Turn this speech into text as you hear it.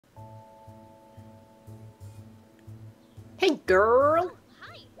Hey, girl!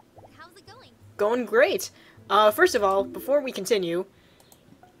 Hi. How's it going? Going great. First of all, before we continue,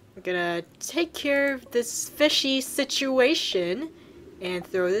 I'm gonna take care of this fishy situation and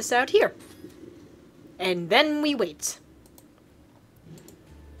throw this out here. And then we wait.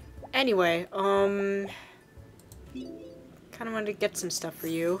 Anyway, kinda wanted to get some stuff for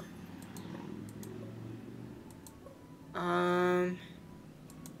you. I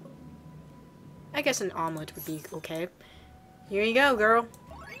guess an omelet would be okay. Here you go, girl.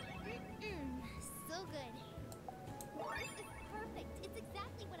 So good. This is perfect. It's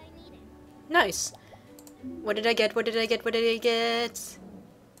exactly what I needed. Nice. What did I get? What did I get? What did I get?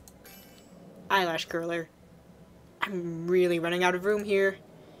 Eyelash curler. I'm really running out of room here.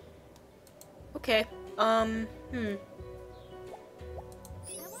 Okay. I want to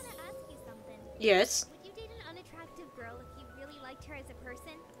ask you something. Yes. Would you date an unattractive girl if you really liked her as a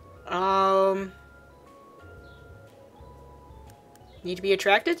person? Need to be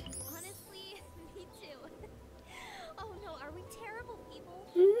attracted? Honestly, me too. Oh no, are we terrible people?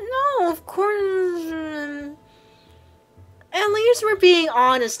 No, of course. At least we're being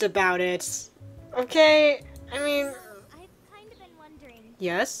honest about it. Okay? I mean... I've kind of been wondering.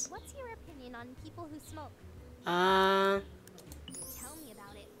 Yes? What's your opinion on people who smoke? Uh... Tell me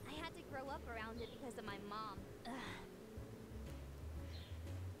about it. I had to grow up around it because of my mom.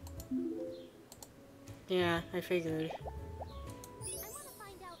 Yeah, I figured. I want to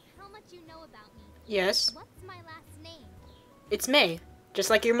find out how much you know about me. Yes? What's my last name? It's May. Just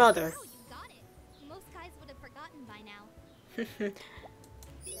like your mother. Oh, you got it. Most guys would have forgotten by now. So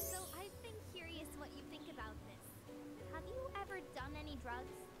I've been curious what you think about this. Have you ever done any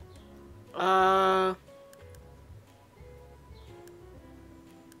drugs?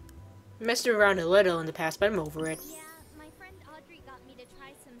 Messed around a little in the past, but I'm over it. Yeah, my friend Audrey got me to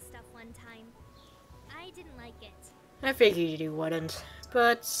try some stuff one time. I didn't like it. I figured you wouldn't,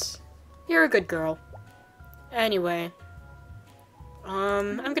 but you're a good girl. Anyway,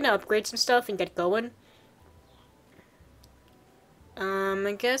 I'm gonna upgrade some stuff and get going.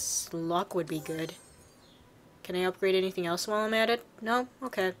 I guess luck would be good. Can I upgrade anything else while I'm at it? No?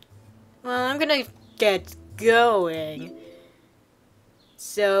 Okay. Well, I'm gonna get going.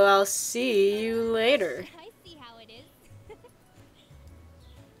 So I'll see you later. I see how it is.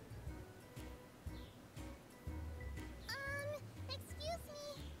 Excuse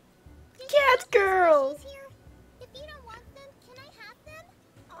me. Cat girl! Here. If you don't want them, can I have them?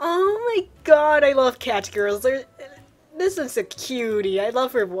 Oh my god, I love cat girls. This is a cutie. I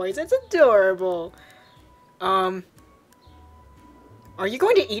love her voice. It's adorable. Are you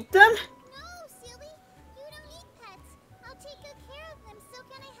going to eat them? No, silly. You don't eat pets. I'll take good care of them, so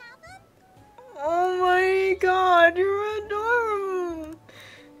can I have them? Oh my god, you're adorable.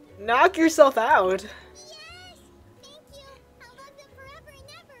 Knock yourself out. Yes! Thank you. I'll love them forever and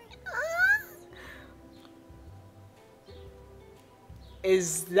ever.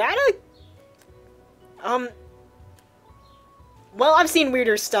 Is that a... Well, I've seen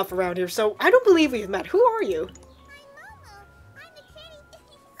weirder stuff around here, so I don't believe we've met. Who are you? I'm Momo. I'm the kitty.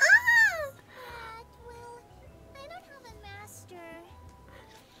 Well, I don't have a master.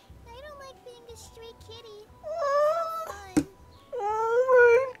 I don't like being a stray kitty. Fun. Oh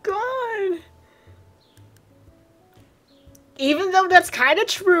my god. Even though that's kind of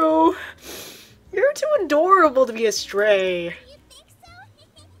true, you're too adorable to be a stray. You think so?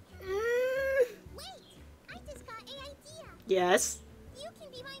 Wait, I just got an idea. Yes. You can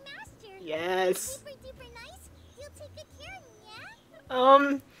be my master. Yes. Super duper nice. You'll take good care of me, yeah?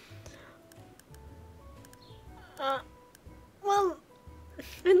 Well,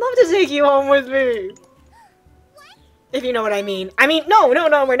 I'd love to take you home with me. What? If you know what I mean. I mean, no,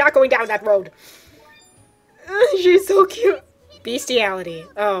 we're not going down that road. She's so cute. Bestiality.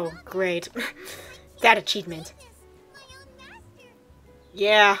 Oh, great. That achievement. My own master.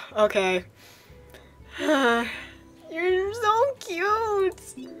 Yeah, okay. You're so cute.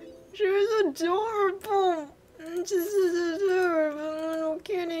 She's adorable. Just adorable little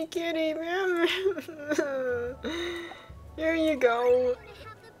kitty. Here you go. I'm gonna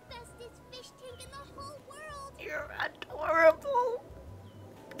have the bestest fish tank in the whole world. You're adorable.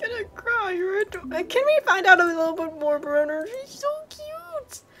 I'm gonna cry. You're adorable. Can we find out a little bit more about her? She's so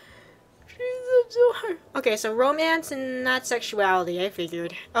cute. She's adorable. Okay, so romance and not sexuality, I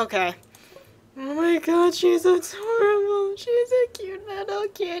figured. Okay. Oh my god, she's adorable. She's a cute little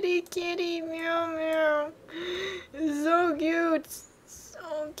kitty. Meow. So cute.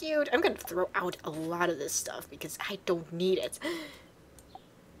 So cute. I'm gonna throw out a lot of this stuff because I don't need it.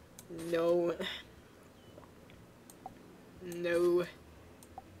 No.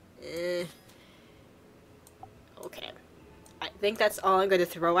 Okay. think that's all I'm gonna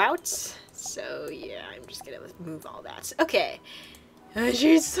throw out. So yeah, I'm just gonna move all that. Okay.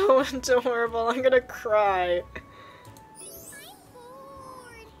 She's so adorable. I'm gonna cry. I'm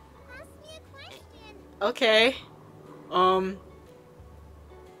bored. Ask me a question. Okay.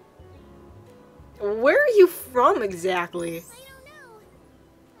 Where are you from exactly? I don't know.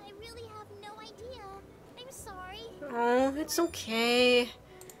 I really have no idea. I'm sorry. Oh, it's okay.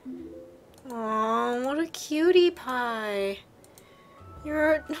 Oh, what a cutie pie.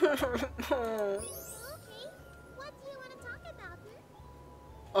 You're adorable. Okay. What do you want to talk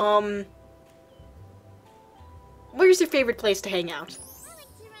about, Where's your favorite place to hang out? I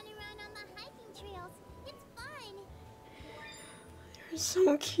like to run around on the hiking trails. It's fun. You're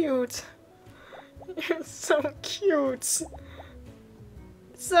so cute. You're so cute.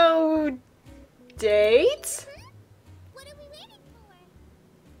 So, date? What are we waiting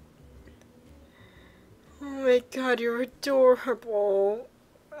for? Oh my god, you're adorable.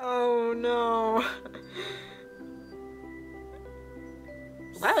 Oh no.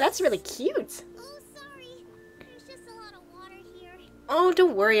 Wow, that's really cute. Oh, sorry. There's just a lot of water here. Oh,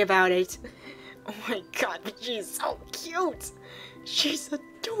 don't worry about it. Oh my god, but she's so cute. She's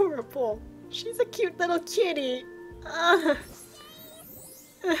adorable. She's a cute little kitty. I'm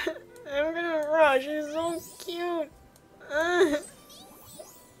gonna rush. She's so cute. I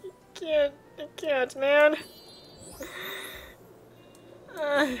can't, man.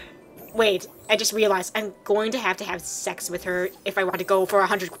 Wait, I just realized I'm going to have sex with her if I want to go for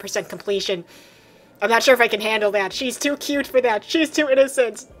 100% completion. I'm not sure if I can handle that. She's too cute for that. She's too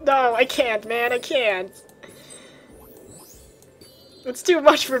innocent. No, I can't, man. I can't. It's too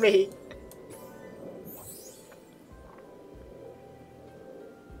much for me.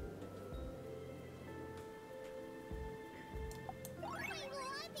 I love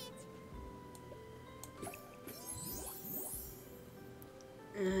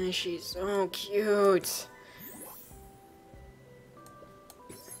it. She's so cute.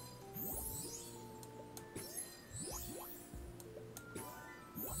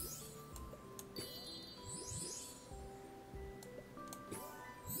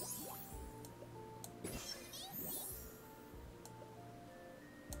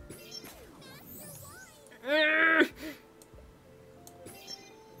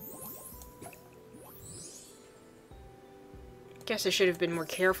 Guess I should have been more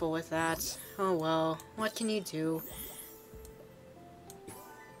careful with that. Oh well, what can you do?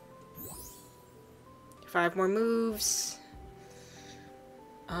 5 more moves.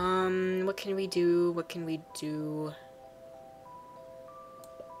 What can we do? What can we do?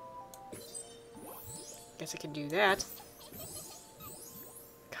 Guess I can do that.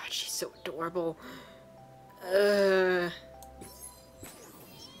 God, she's so adorable. Uh.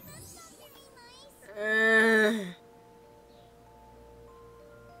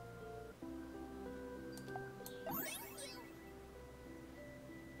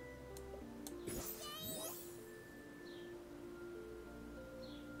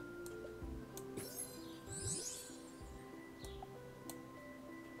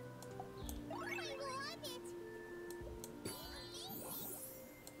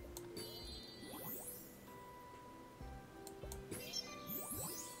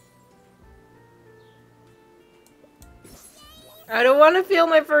 I don't want to feel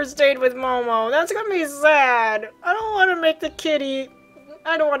my first date with Momo. That's gonna be sad. I don't want to make the kitty.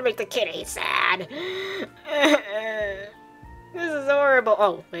 I don't want to make the kitty sad. This is horrible.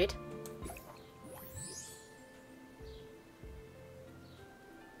 Oh, wait.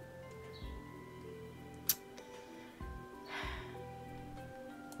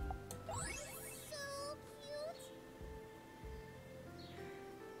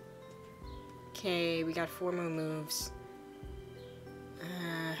 Okay, we got 4 more moves.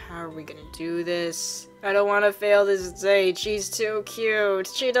 How are we gonna do this? I don't want to fail this date. She's too cute.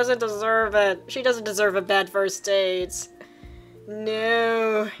 She doesn't deserve it. She doesn't deserve a bad first date.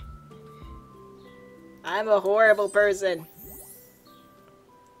 No. I'm a horrible person.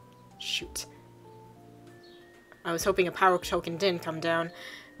 Shoot. I was hoping a power token didn't come down.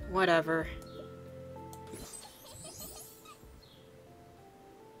 Whatever.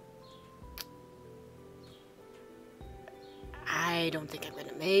 I don't think I'm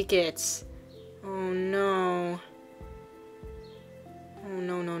gonna make it. Oh no. Oh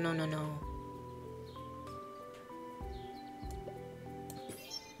no, no, no, no, no.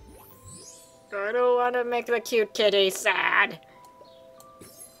 I don't want to make the cute kitty sad.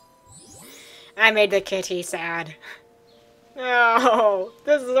 I made the kitty sad. No,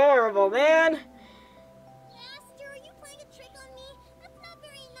 this is horrible, man. Master, are you playing a trick on me? That's not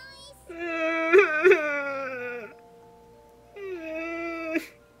very nice.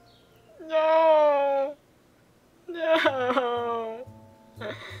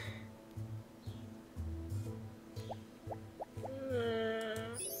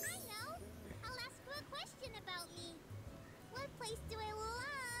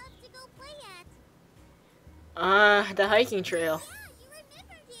 The hiking trail. Yeah, you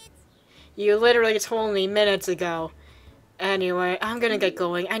remembered it. You literally told me minutes ago. Anyway, I'm gonna get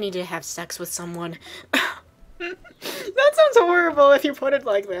going. I need to have sex with someone. That sounds horrible if you put it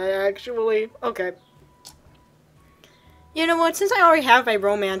like that, actually. Okay. You know what? Since I already have my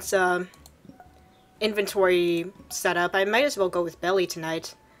romance, inventory set up, I might as well go with Belly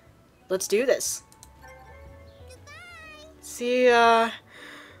tonight. Let's do this. Goodbye. See, oh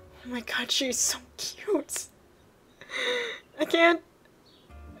my god, she's so cute. I can't.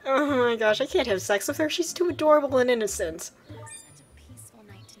 Oh my gosh, I can't have sex with her. She's too adorable and innocent. Such a peaceful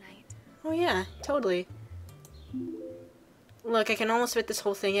night tonight. Oh yeah, totally. Look, I can almost fit this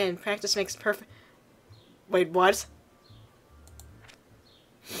whole thing in. Practice makes perfect. Wait, what?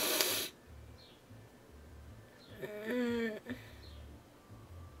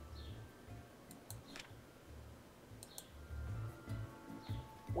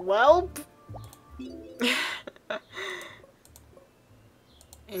 Well.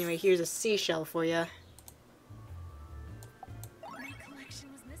 Anyway, here's a seashell for you. My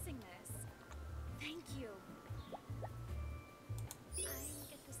collection was missing this. Thank you. I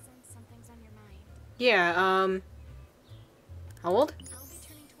get the sense something's on your mind. Yeah, how old? I'll be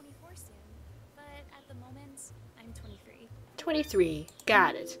turning 24 soon, but at the moment, I'm 23. 23.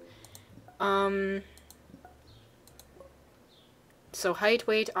 Got it. So height,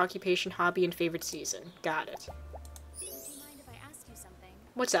 weight, occupation, hobby, and favorite season. Got it. Do you mind if I ask you something?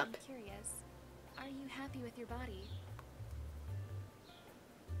 What's up? I'm curious. Are you happy with your body?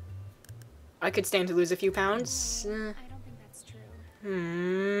 I could stand to lose a few pounds. No, I don't think that's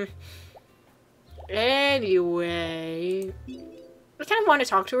true. Anyway, I kind of want to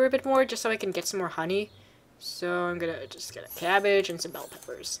talk to her a bit more just so I can get some more honey. So I'm gonna just get a cabbage and some bell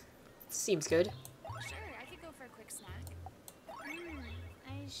peppers. Seems good. Sure, I could go for a quick snack.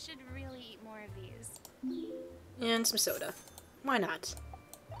 I should really eat more of these. And some soda. Why not?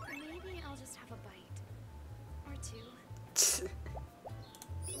 Maybe I'll just have a bite. Or two.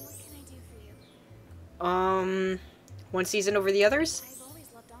 What can I do for you? One season over the others? I've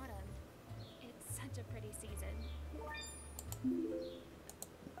always loved autumn. It's such a pretty season.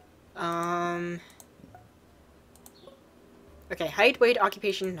 Okay, height, weight,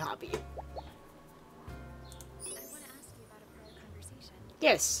 occupation, and hobby. I want to ask you about a prior conversation.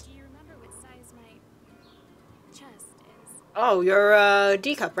 Yes. Do you remember what size my chest is? Oh, you're,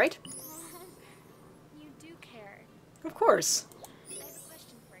 D cup, right? You do care. Of course. I have a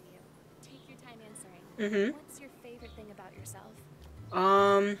question for you. Take your time answering. Mm-hmm. What's your favorite thing about yourself?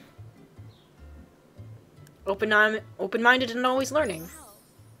 Open-minded and always learning. Wow.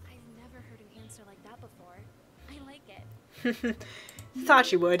 I've never heard an answer like that before. I like it.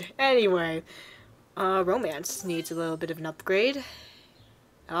 Thought you would. Anyway, romance needs a little bit of an upgrade.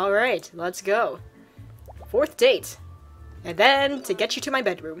 Alright, let's go. 4th date. And then to get you to my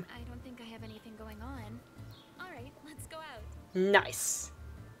bedroom. I don't think I have anything going on. Alright, let's go out. Nice.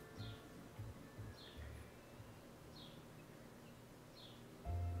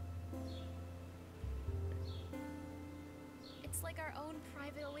 It's like our own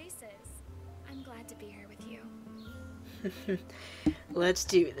private oasis. I'm glad to be here with you. Let's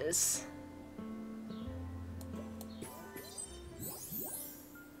do this.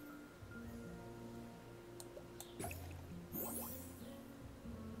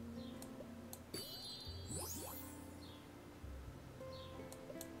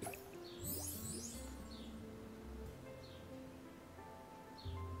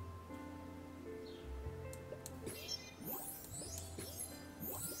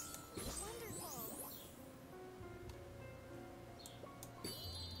 Wonderful.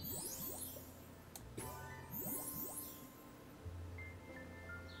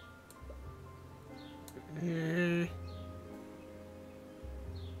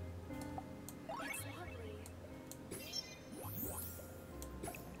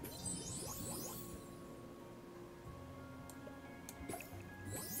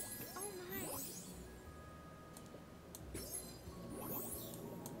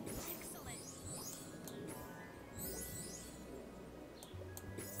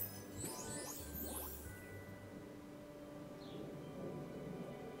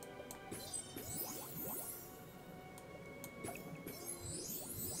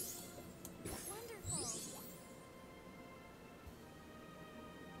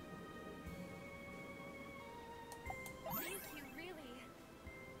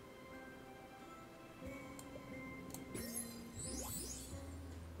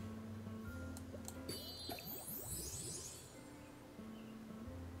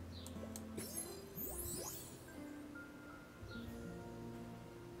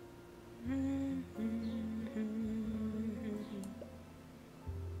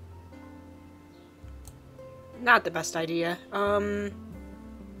 not the best idea. Are you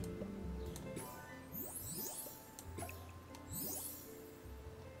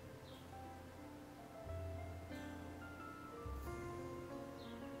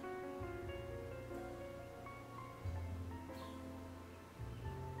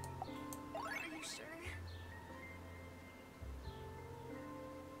sure?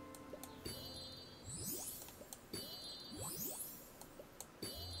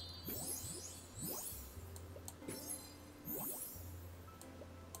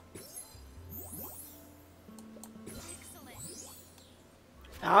 Excellent.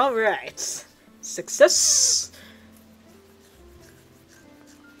 Alright. Success!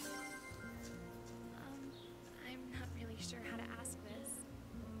 I'm not really sure how to ask this,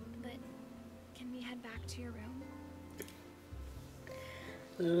 but can we head back to your room?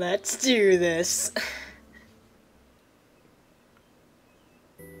 Let's do this.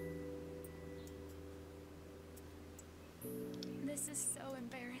 This is so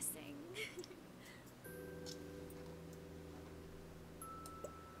embarrassing.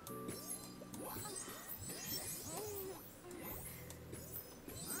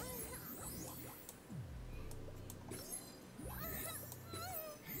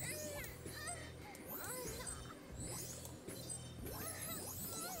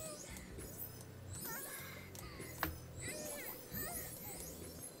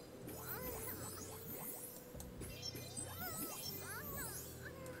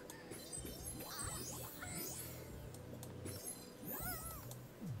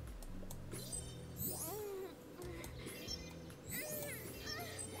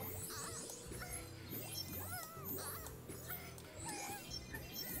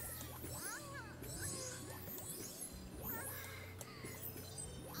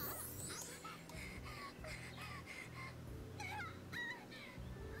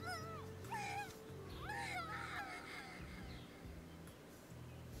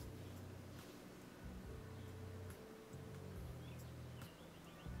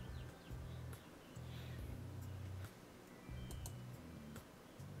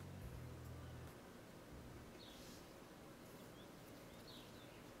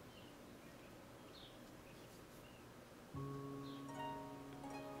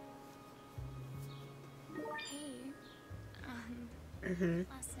 Hey,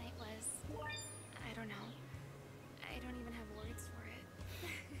 last night was, I don't know. I don't even have words for it.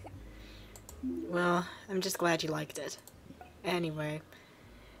 Well, I'm just glad you liked it. Anyway.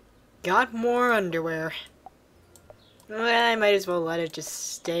 Got more underwear. Well, I might as well let it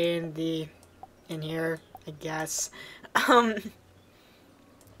just stay in here, I guess. I'm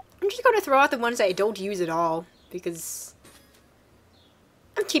just gonna throw out the ones that I don't use at all, because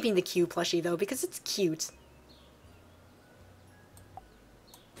I'm keeping the Q plushie though, because it's cute.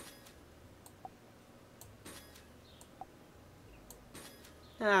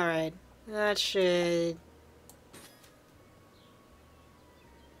 Alright, that should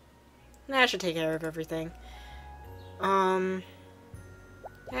take care of everything.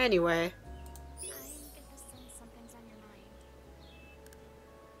 Anyway. I get the sense something's on your mind.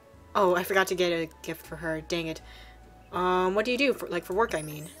 Oh, I forgot to get a gift for her. Dang it. What do you do for work, I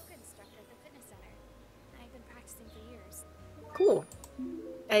mean? Yoga instructor at the fitness center. I've been practicing for years. Cool.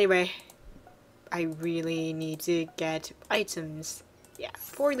 Anyway, I really need to get items. Yeah,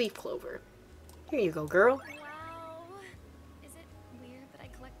 4-leaf clover. Here you go, girl. Wow. Is it weird that I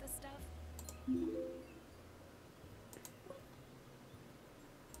collect this stuff?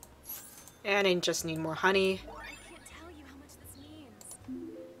 And I just need more honey. I can't tell you how much this means.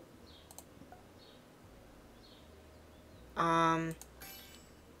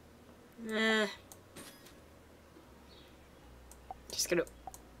 Just gonna,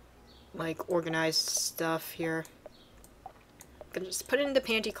 organize stuff here. Gonna just put it in the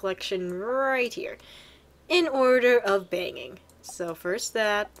panty collection right here. In order of banging. So first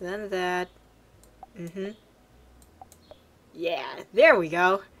that, then that. Yeah, there we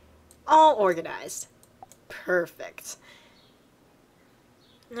go. All organized. Perfect.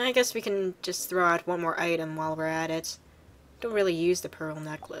 I guess we can just throw out one more item while we're at it. Don't really use the pearl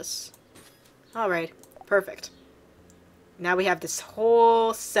necklace. Alright, perfect. Now we have this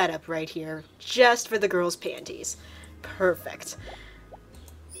whole setup right here, just for the girls' panties. Perfect.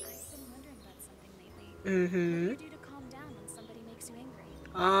 I've been wondering about something lately. What do you do to calm down when somebody makes you angry?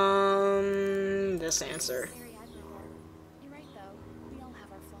 This answer. Very admirable. You're right, though. We all have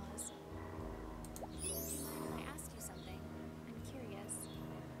our flaws. Do you mind if I ask you something? I'm curious.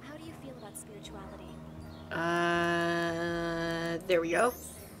 How do you feel about spirituality? There we go. As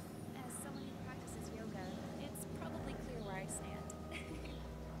someone who practices yoga, it's probably clear where I stand.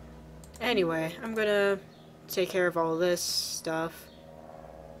 Anyway, I'm gonna take care of all this stuff.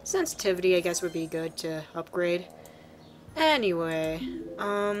 Sensitivity, I guess, would be good to upgrade. Anyway,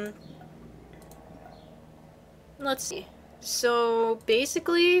 let's see. So,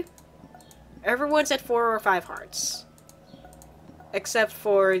 basically, everyone's at 4 or 5 hearts. Except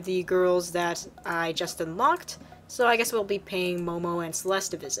for the girls that I just unlocked. So I guess we'll be paying Momo and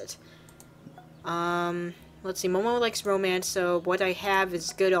Celeste a visit. Let's see, Momo likes romance, so what I have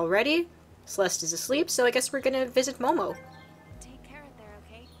is good already. Celeste is asleep, so I guess we're gonna visit Momo. Take care out there,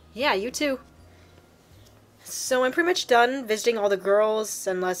 okay? Yeah, you too. So I'm pretty much done visiting all the girls,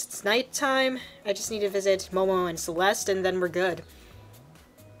 unless it's nighttime. I just need to visit Momo and Celeste, and then we're good.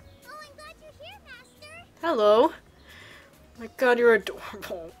 Oh, I'm glad you're here, Master. Hello. My god, you're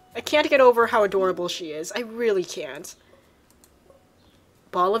adorable. I can't get over how adorable she is. I really can't.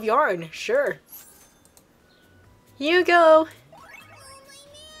 Ball of yarn, sure. Here you go. Oh, my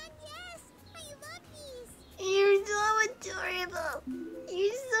man, yes. I love these. You're so adorable.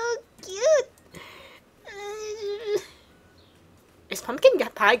 You're so cute. Is pumpkin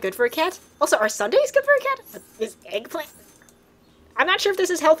pie good for a cat? Also, are sundaes good for a cat? Is eggplant? I'm not sure if this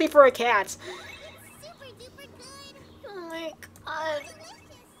is healthy for a cat. It's super duper good. Oh my god.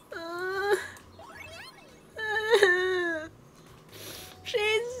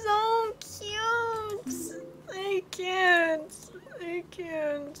 She's so cute. I can't. I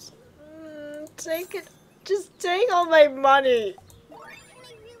can't. Take it. Just take all my money. Can I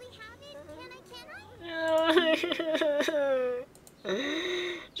really have it? Can I?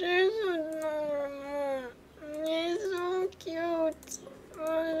 She's so normal. She's so cute.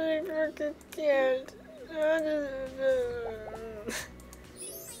 I freaking can't. I know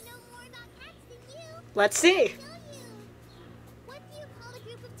more about cats than you. Let's see. Show you. What do you call a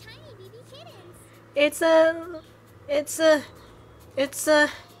group of tiny baby kittens? It's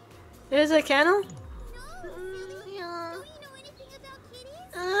a kennel? No, silly. Yeah. Don't you know anything about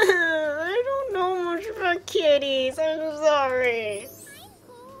kitties? I don't know much about kitties. I'm sorry. I'm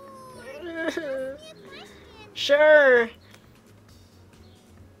cool. Ask me a question. Sure.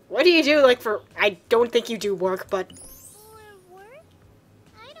 What do you do, like, for... I don't think you do work, but... Or work?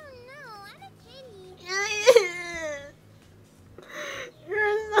 I don't know. I'm a kitty.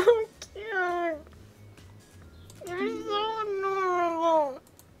 You're so cute. You're so adorable.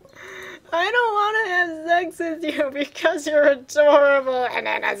 I don't want to have sex with you because you're adorable and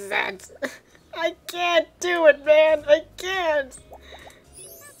innocent. I can't do it, man. I can't. I'll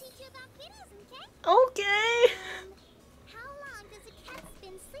teach you about kitties, okay? Okay. How long does a cat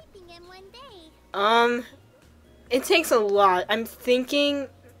spend sleeping in one day? It takes a lot. I'm thinking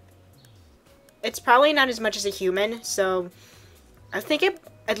it's probably not as much as a human, so I think it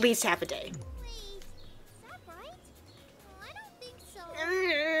at least half a day. Wait, is that right? Oh, I don't think so.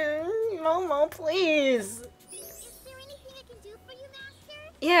 Momo, please. Is there anything I can do for you, Master?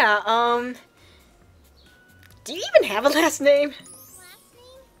 Yeah, do you even have a last name? Last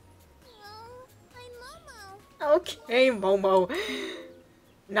name? Well, I'm Momo. Okay, Momo.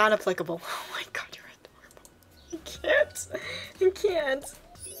 Not applicable. Oh my god, you're adorable. I can't. I can't. Time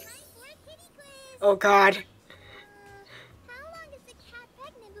for a kitty quiz. Oh god. How long is a cat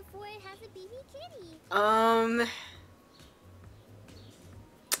pregnant before it has a baby kitty?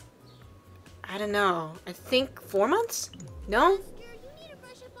 I don't know. I think 4 months? No? Master, you need to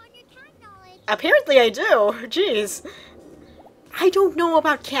brush up on your cat knowledge. Apparently I do. Jeez. I don't know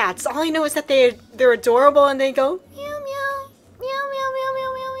about cats. All I know is that they're adorable and they go meow meow meow meow meow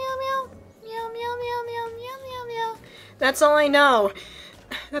meow meow meow meow meow meow meow meow meow meow meow. That's all I know.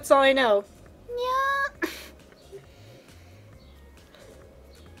 That's all I know. Meow.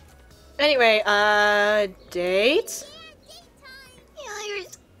 Anyway, date? Yeah, date time. Yeah, you're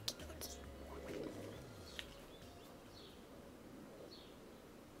so cute.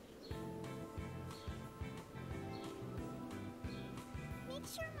 Make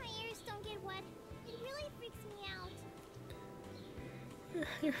sure my ears don't get wet. It really freaks me out.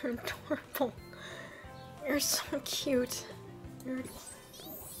 You're adorable. You're so cute. You're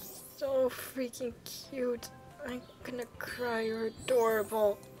so freaking cute. I'm gonna cry. You're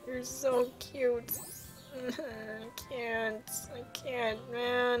adorable. You're so cute. I can't,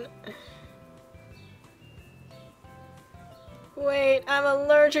 man. Wait, I'm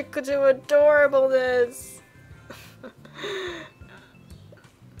allergic to adorableness.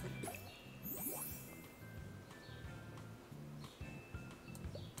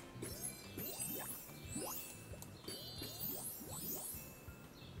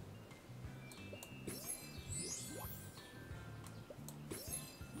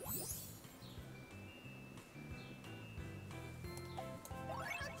 I'll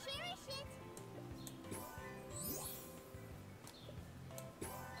cherish it.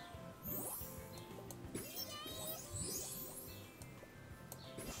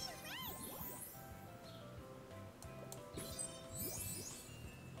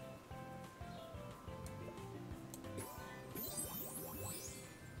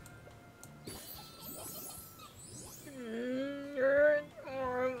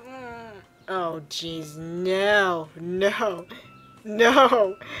 Oh, jeez, no, no,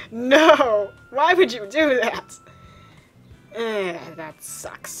 no, no! Why would you do that? That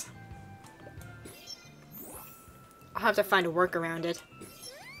sucks. I'll have to find a work around it.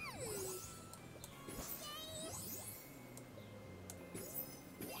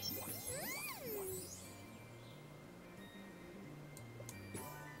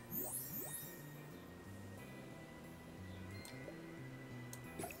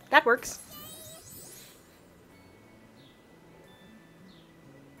 That works.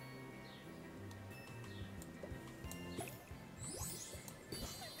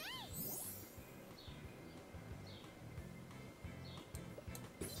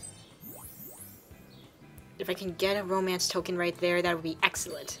 If I can get a romance token right there, that would be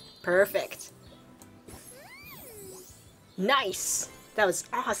excellent. Perfect. Nice! That was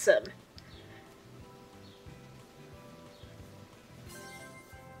awesome.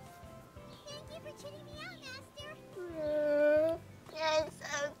 Thank you for treating me out, Master. That's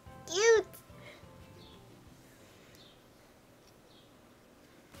so cute.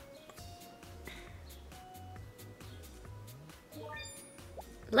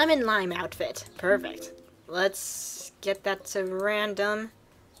 Lemon lime outfit. Perfect. Let's get that to random.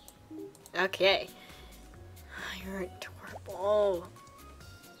 Okay. You're adorable.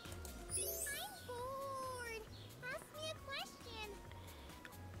 I'm bored. Ask me a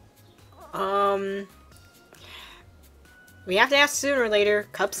question. We have to ask sooner or later.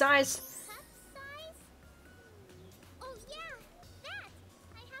 Cup size? Cup size? Oh yeah, that.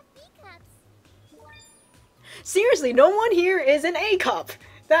 I have B cups. Seriously, no one here is an A cup.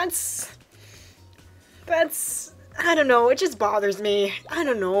 That's, I don't know, it just bothers me. I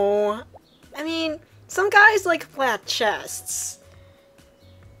don't know. I mean, some guys like flat chests.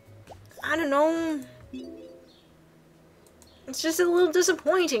 I don't know. It's just a little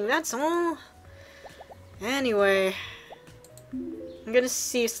disappointing, that's all. Anyway, I'm gonna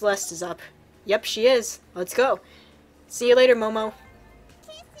see if Celeste is up. Yep, she is. Let's go. See you later, Momo.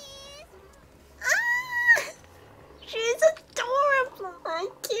 Kisses. Ah! She's adorable. I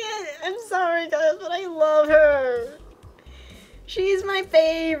can't. I'm sorry, guys, but I love her. She's my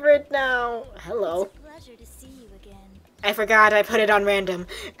favorite now. Hello. Pleasure to see you again. I forgot I put it on random.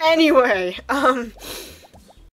 Anyway,